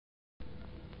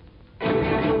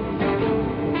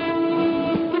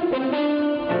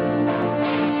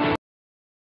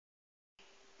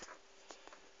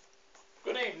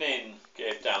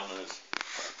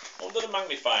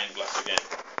magnifying glass again.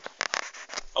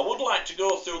 I would like to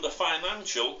go through the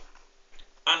financial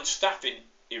and staffing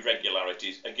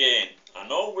irregularities again. I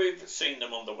know we've seen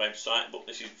them on the website, but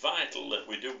this is vital that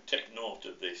we do take note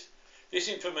of this. This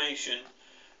information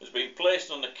has been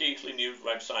placed on the Keighley News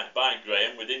website by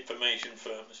Graham with information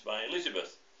furnished by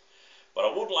Elizabeth. But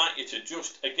I would like you to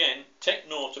just again take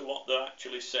note of what they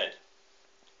actually said.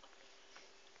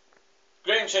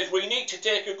 Graham says we need to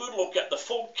take a good look at the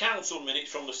full council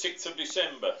minutes from the 6th of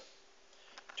December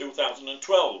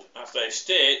 2012 as they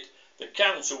state the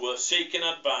council were seeking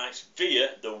advice via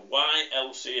the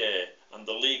YLCA and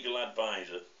the legal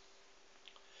advisor.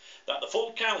 That the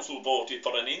full council voted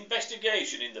for an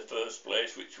investigation in the first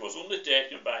place which was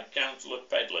undertaken by Councillor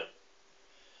Pedley.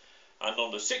 And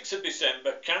on the 6th of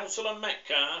December, Councillor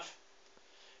Metcalfe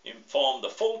informed the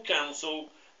full council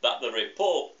that the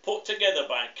report put together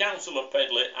by Councillor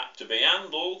Pedley had to be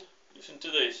handled, listen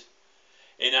to this,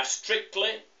 in a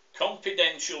strictly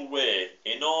confidential way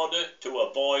in order to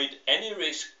avoid any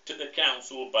risk to the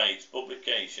council by its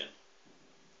publication.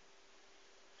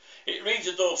 It reads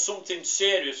as though something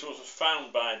serious was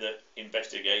found by the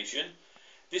investigation.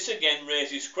 This again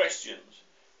raises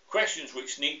questions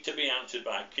which need to be answered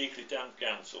by Keighley Town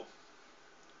Council.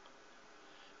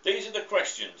 These are the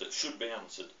questions that should be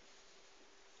answered.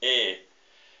 A.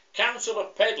 Councillor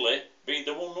Pedley, being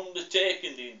the one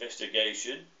undertaking the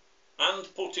investigation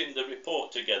and putting the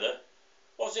report together,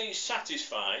 was he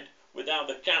satisfied with how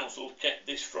the council kept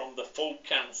this from the full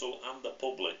council and the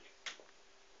public?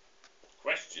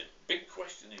 Question. Big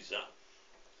question is that.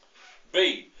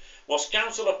 B. Was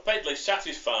Councillor Pedley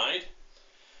satisfied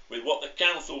with what the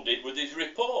council did with his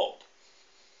report?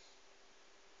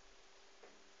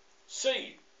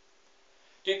 C.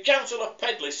 Did Councillor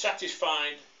Pedley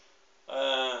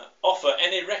offer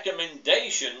any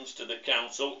recommendations to the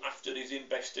council after his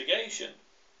investigation?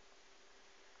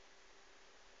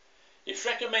 If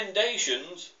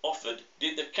recommendations offered,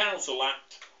 did the council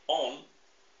act on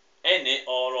any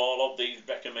or all of these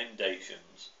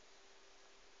recommendations?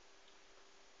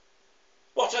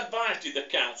 What advice did the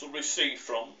council receive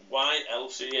from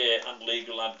YLCA and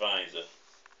legal advisor?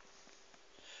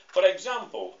 For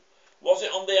example, was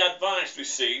it on the advice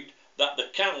received that the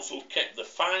council kept the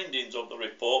findings of the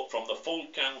report from the full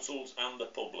councils and the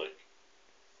public?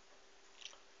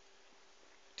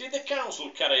 Did the council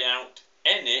carry out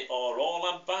any or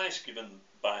all advice given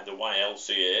by the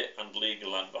YLCA and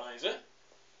legal advisor?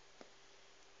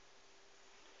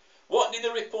 What did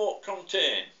the report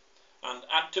contain and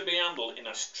had to be handled in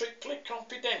a strictly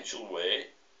confidential way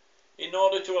in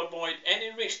order to avoid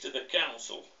any risk to the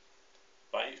council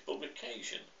by its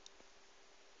publication?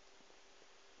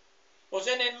 Was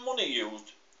any money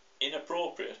used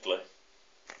inappropriately?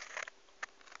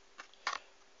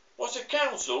 Was the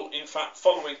council in fact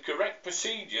following correct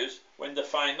procedures when the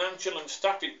financial and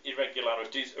staffing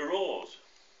irregularities arose?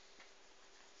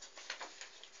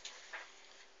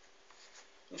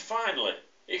 And finally,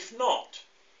 if not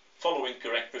following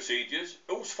correct procedures,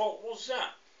 whose fault was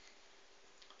that?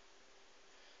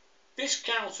 This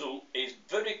council is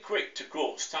very quick to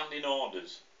quote standing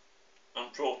orders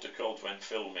and protocols when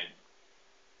filming,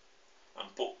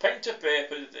 and put pen to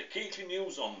paper at the Keighley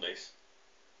News on this.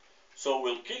 So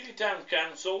will Keighley Town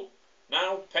Council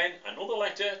now pen another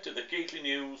letter to the Keighley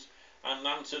News and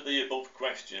answer the above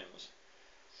questions?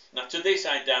 Now to this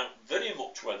I doubt very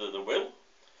much whether they will,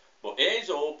 but A is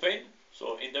open,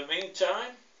 so in the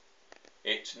meantime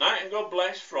it's night and God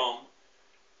bless from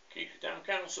Keighley Town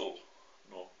Council.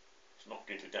 No, it's not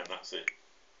Keighley Town, that's it.